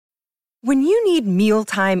When you need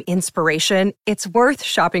mealtime inspiration, it's worth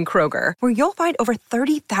shopping Kroger, where you'll find over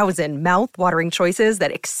 30,000 mouth-watering choices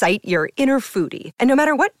that excite your inner foodie. And no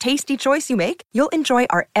matter what tasty choice you make, you'll enjoy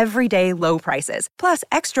our everyday low prices, plus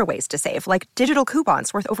extra ways to save, like digital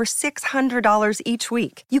coupons worth over $600 each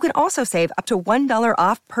week. You can also save up to $1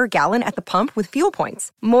 off per gallon at the pump with fuel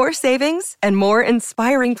points. More savings and more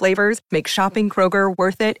inspiring flavors make shopping Kroger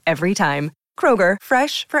worth it every time. Kroger,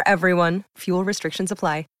 fresh for everyone. Fuel restrictions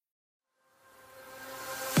apply.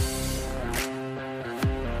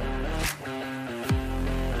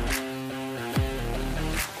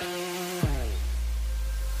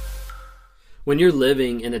 When you're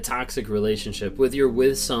living in a toxic relationship, whether you're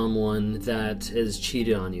with someone that has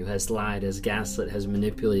cheated on you, has lied, has gaslit, has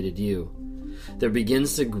manipulated you, there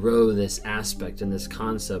begins to grow this aspect and this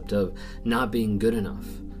concept of not being good enough,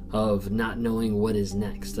 of not knowing what is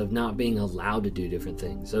next, of not being allowed to do different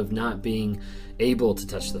things, of not being able to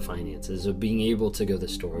touch the finances, of being able to go to the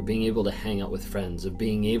store, being able to hang out with friends, of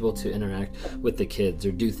being able to interact with the kids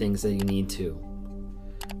or do things that you need to.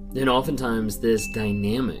 And oftentimes this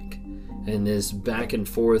dynamic and this back and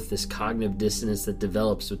forth, this cognitive dissonance that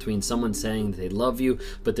develops between someone saying that they love you,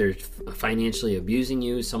 but they're financially abusing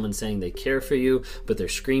you, someone saying they care for you, but they're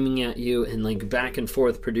screaming at you, and like back and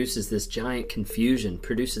forth produces this giant confusion,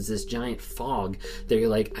 produces this giant fog that you're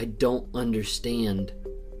like, I don't understand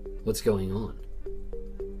what's going on.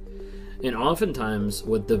 And oftentimes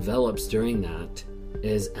what develops during that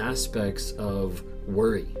is aspects of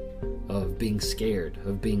worry, of being scared,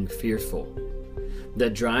 of being fearful,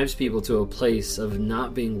 that drives people to a place of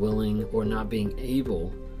not being willing or not being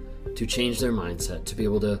able to change their mindset, to be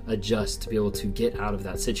able to adjust, to be able to get out of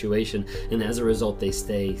that situation. And as a result, they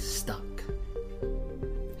stay stuck.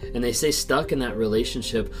 And they stay stuck in that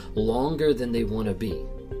relationship longer than they want to be.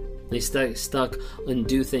 They stay stuck and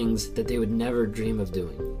do things that they would never dream of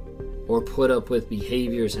doing, or put up with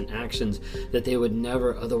behaviors and actions that they would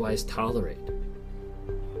never otherwise tolerate.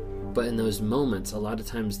 But in those moments, a lot of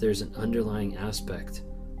times there's an underlying aspect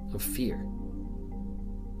of fear.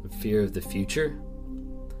 Fear of the future,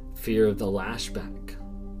 fear of the lashback,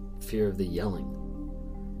 fear of the yelling,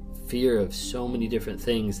 fear of so many different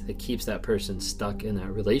things that keeps that person stuck in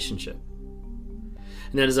that relationship.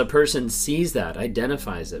 And then as a person sees that,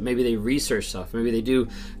 identifies it, maybe they research stuff, maybe they do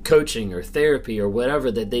coaching or therapy or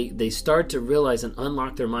whatever, that they start to realize and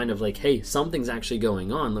unlock their mind of like, hey, something's actually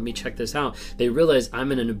going on. Let me check this out. They realize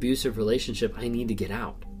I'm in an abusive relationship. I need to get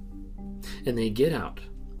out. And they get out.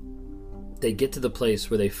 They get to the place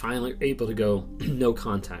where they finally are able to go, no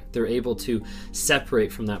contact. They're able to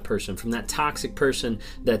separate from that person, from that toxic person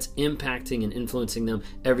that's impacting and influencing them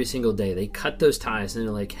every single day. They cut those ties and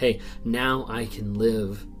they're like, hey, now I can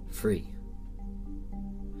live free.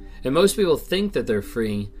 And most people think that they're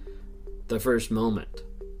free the first moment.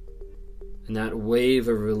 And that wave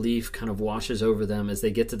of relief kind of washes over them as they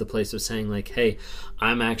get to the place of saying like, hey,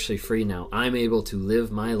 I'm actually free now. I'm able to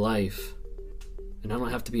live my life and I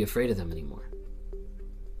don't have to be afraid of them anymore.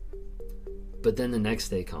 But then the next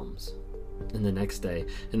day comes, and the next day,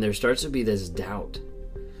 and there starts to be this doubt,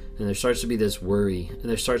 and there starts to be this worry, and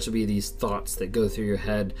there starts to be these thoughts that go through your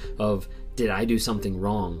head of, did I do something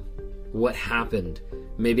wrong? What happened?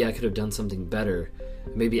 Maybe I could have done something better.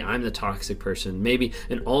 Maybe I'm the toxic person. Maybe,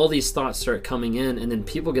 and all these thoughts start coming in, and then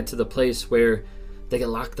people get to the place where they get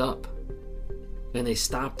locked up, and they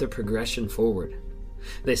stop their progression forward.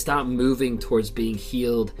 They stop moving towards being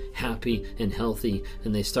healed, happy, and healthy,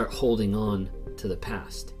 and they start holding on to the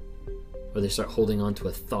past. Or they start holding on to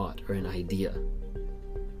a thought or an idea.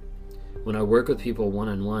 When I work with people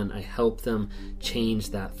one-on-one, I help them change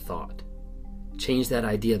that thought. Change that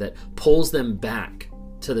idea that pulls them back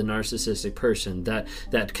to the narcissistic person,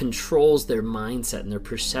 that controls their mindset and their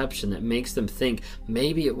perception, that makes them think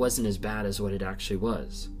maybe it wasn't as bad as what it actually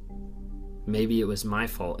was. Maybe it was my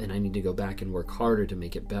fault and I need to go back and work harder to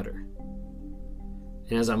make it better.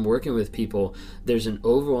 And as I'm working with people, there's an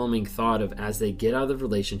overwhelming thought of, as they get out of the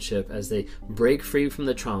relationship, as they break free from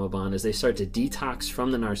the trauma bond, as they start to detox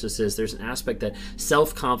from the narcissist, there's an aspect that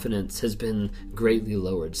self-confidence has been greatly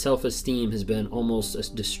lowered. Self-esteem has been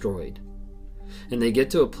almost destroyed. And they get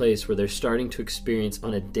to a place where they're starting to experience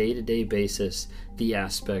on a day-to-day basis the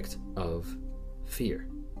aspect of fear.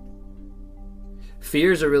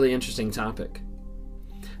 Fear is a really interesting topic.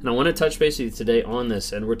 And I want to touch base with you today on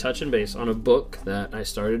this, and we're touching base on a book that I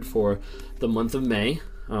started for the month of May.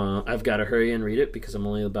 I've got to hurry and read it because I'm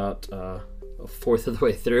only about a fourth of the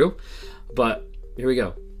way through. But here we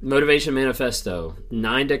go. Motivation Manifesto,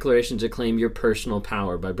 9 Declarations to Claim Your Personal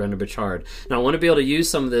Power by Brendon Burchard. Now, I want to be able to use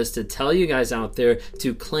some of this to tell you guys out there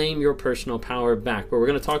to claim your personal power back. But we're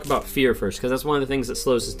going to talk about fear first, because that's one of the things that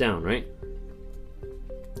slows us down, right?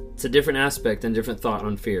 It's a different aspect and different thought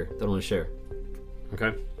on fear that I want to share.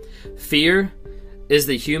 Okay? Fear is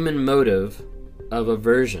the human motive of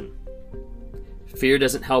aversion. Fear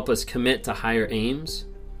doesn't help us commit to higher aims,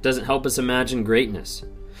 doesn't help us imagine greatness.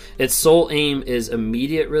 Its sole aim is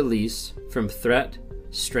immediate release from threat,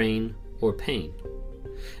 strain, or pain.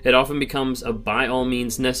 It often becomes a by all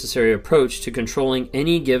means necessary approach to controlling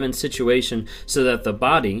any given situation so that the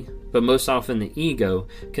body, but most often the ego,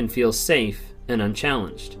 can feel safe and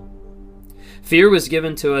unchallenged. Fear was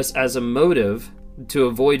given to us as a motive to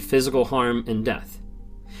avoid physical harm and death.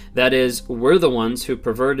 That is, we're the ones who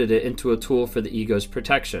perverted it into a tool for the ego's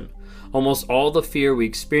protection. Almost all the fear we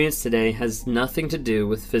experience today has nothing to do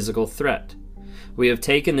with physical threat. We have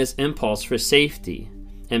taken this impulse for safety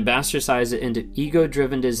and bastardized it into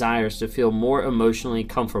ego-driven desires to feel more emotionally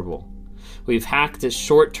comfortable. We've hacked its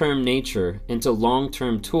short-term nature into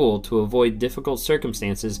long-term tool to avoid difficult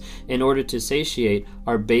circumstances in order to satiate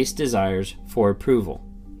our base desires for approval.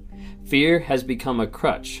 Fear has become a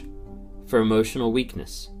crutch for emotional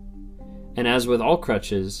weakness. And as with all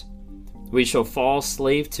crutches, we shall fall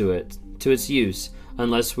slave to it, to its use,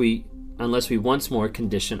 unless we once more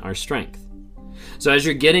condition our strength. So as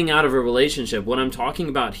you're getting out of a relationship, what I'm talking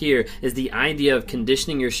about here is the idea of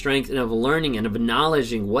conditioning your strength and of learning and of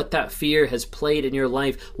acknowledging what that fear has played in your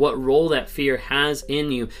life, what role that fear has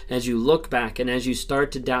in you as you look back and as you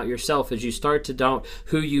start to doubt yourself, as you start to doubt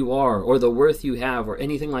who you are or the worth you have or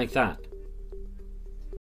anything like that.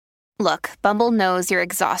 Look, Bumble knows you're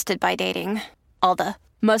exhausted by dating. All the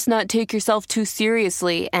must not take yourself too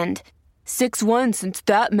seriously and 6'1" since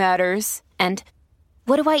that matters. And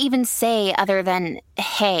what do I even say other than,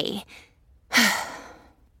 hey?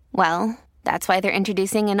 Well, that's why they're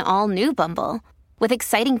introducing an all-new Bumble with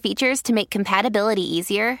exciting features to make compatibility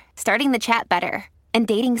easier, starting the chat better, and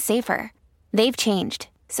dating safer. They've changed,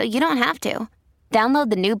 so you don't have to. Download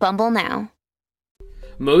the new Bumble now.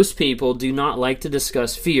 Most people do not like to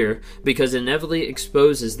discuss fear because it inevitably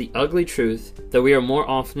exposes the ugly truth that we are more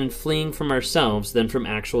often fleeing from ourselves than from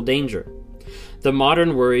actual danger. The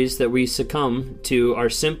modern worries that we succumb to are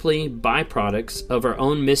simply byproducts of our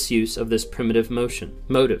own misuse of this primitive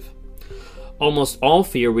motive. Almost all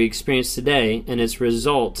fear we experience today and its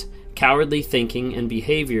result, cowardly thinking and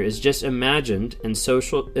behavior, is just imagined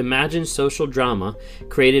social drama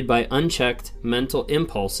created by unchecked mental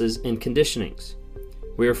impulses and conditionings.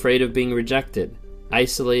 We're afraid of being rejected,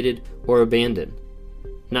 isolated, or abandoned,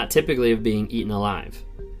 not typically of being eaten alive.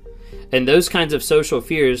 And those kinds of social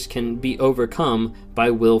fears can be overcome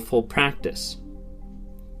by willful practice.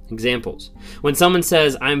 Examples. When someone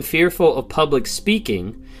says, "I'm fearful of public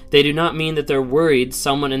speaking," they do not mean that they're worried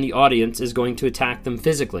someone in the audience is going to attack them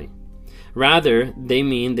physically. Rather, they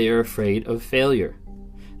mean they are afraid of failure.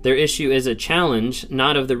 Their issue is a challenge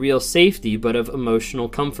not of the real safety, but of emotional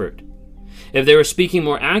comfort. If they were speaking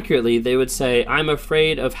more accurately, they would say, "I'm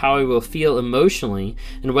afraid of how I will feel emotionally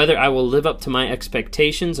and whether I will live up to my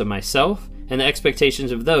expectations of myself and the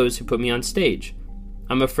expectations of those who put me on stage.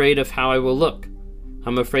 I'm afraid of how I will look.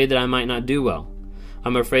 I'm afraid that I might not do well.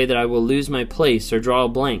 I'm afraid that I will lose my place or draw a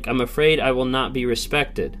blank. I'm afraid I will not be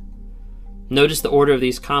respected." Notice the order of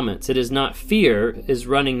these comments. It is not fear is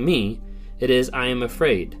running me. It is I am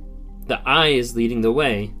afraid. The I is leading the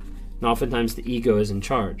way, and oftentimes the ego is in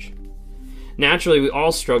charge. Naturally, we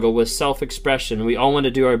all struggle with self-expression, and we all want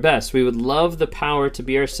to do our best. We would love the power to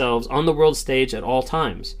be ourselves on the world stage at all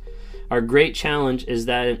times. Our great challenge is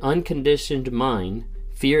that in unconditioned mind,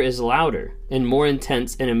 fear is louder and more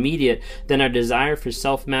intense and immediate than our desire for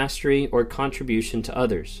self-mastery or contribution to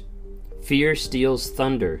others. Fear steals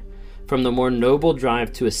thunder from the more noble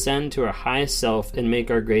drive to ascend to our highest self and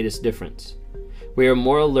make our greatest difference. We are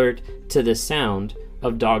more alert to the sound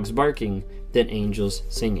of dogs barking than angels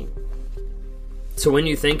singing. So when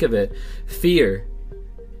you think of it, fear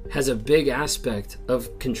has a big aspect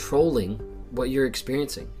of controlling what you're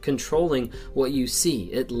experiencing, controlling what you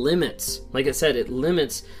see. It limits, like I said, it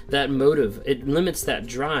limits that motive, it limits that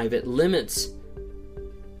drive, it limits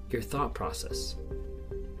your thought process.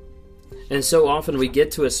 And so often we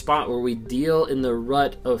get to a spot where we deal in the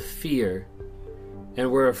rut of fear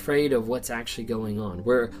and we're afraid of what's actually going on.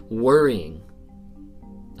 We're worrying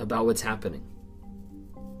about what's happening.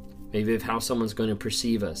 Maybe of how someone's going to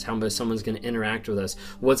perceive us, how someone's going to interact with us,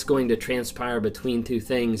 what's going to transpire between two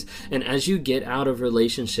things. And as you get out of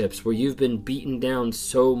relationships where you've been beaten down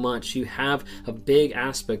so much, you have a big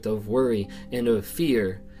aspect of worry and of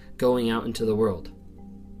fear going out into the world.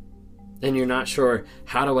 and you're not sure,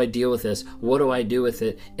 how do I deal with this? What do I do with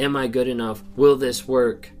it? Am I good enough? Will this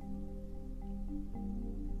work?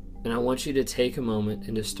 And I want you to take a moment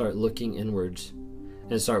and to start looking inwards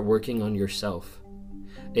and start working on yourself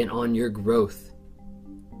and on your growth.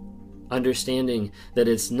 Understanding that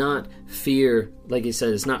it's not fear, like he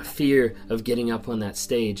said, it's not fear of getting up on that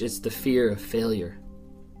stage. It's the fear of failure.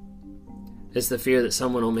 It's the fear that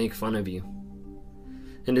someone will make fun of you.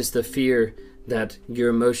 And it's the fear that your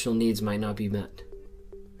emotional needs might not be met.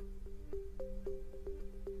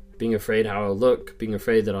 Being afraid how I'll look, being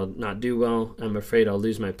afraid that I'll not do well, I'm afraid I'll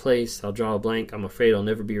lose my place, I'll draw a blank, I'm afraid I'll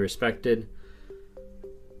never be respected.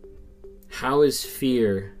 How is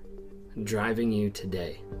fear driving you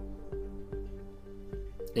today?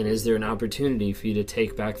 And is there an opportunity for you to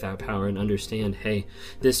take back that power and understand, hey,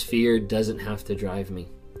 this fear doesn't have to drive me.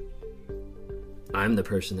 I'm the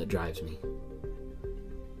person that drives me.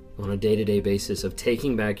 On a day-to-day basis of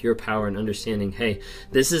taking back your power and understanding, hey,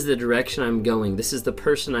 this is the direction I'm going. This is the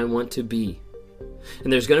person I want to be.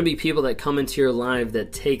 And there's going to be people that come into your life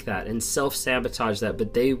that take that and self-sabotage that,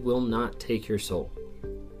 but they will not take your soul,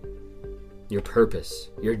 your purpose,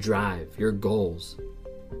 your drive, your goals.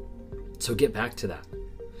 So get back to that.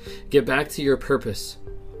 Get back to your purpose.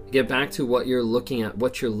 Get back to what you're looking at,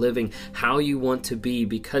 what you're living, how you want to be,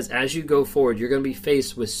 because as you go forward, you're going to be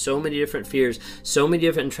faced with so many different fears, so many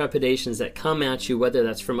different trepidations that come at you, whether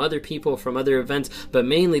that's from other people, from other events, but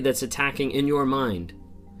mainly that's attacking in your mind,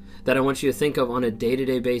 that I want you to think of on a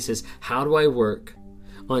day-to-day basis. How do I work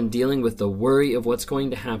on dealing with the worry of what's going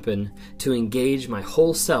to happen to engage my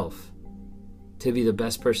whole self to be the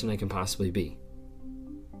best person I can possibly be?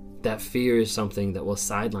 That fear is something that will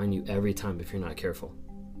sideline you every time if you're not careful.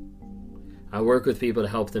 I work with people to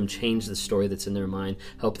help them change the story that's in their mind,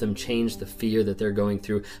 help them change the fear that they're going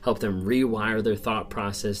through, help them rewire their thought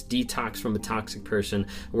process, detox from a toxic person.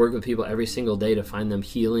 I work with people every single day to find them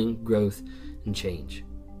healing, growth, and change.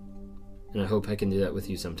 And I hope I can do that with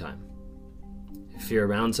you sometime. If you're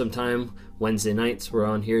around sometime, Wednesday nights we're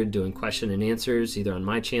on here doing question and answers, either on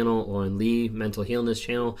my channel or on Lee Mental Healness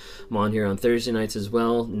channel. I'm on here on Thursday nights as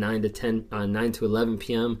well, 9 to 11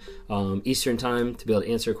 p.m. Eastern time to be able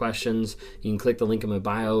to answer questions. You can click the link in my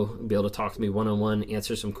bio, be able to talk to me one-on-one,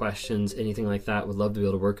 answer some questions, anything like that. Would love to be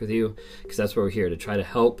able to work with you, because that's where we're here, to try to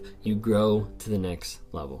help you grow to the next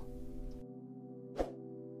level.